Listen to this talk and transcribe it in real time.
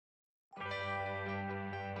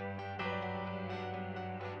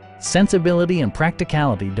Sensibility and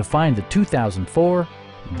practicality define the 2004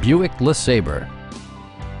 Buick LeSabre.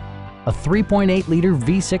 A 3.8-liter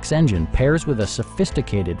V6 engine pairs with a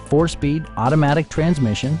sophisticated 4-speed automatic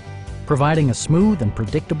transmission, providing a smooth and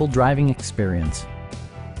predictable driving experience.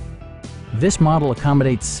 This model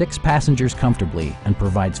accommodates 6 passengers comfortably and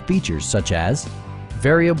provides features such as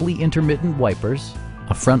variably intermittent wipers,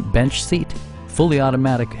 a front bench seat, fully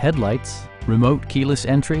automatic headlights, remote keyless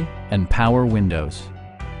entry, and power windows.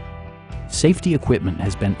 Safety equipment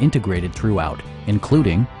has been integrated throughout,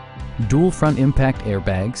 including dual front impact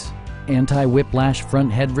airbags, anti-whiplash front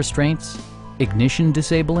head restraints, ignition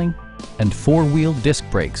disabling, and 4-wheel disc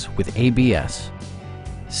brakes with ABS.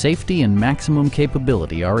 Safety and maximum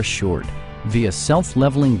capability are assured via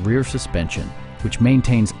self-leveling rear suspension, which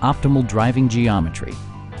maintains optimal driving geometry.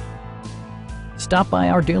 Stop by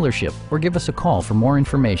our dealership or give us a call for more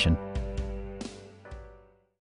information.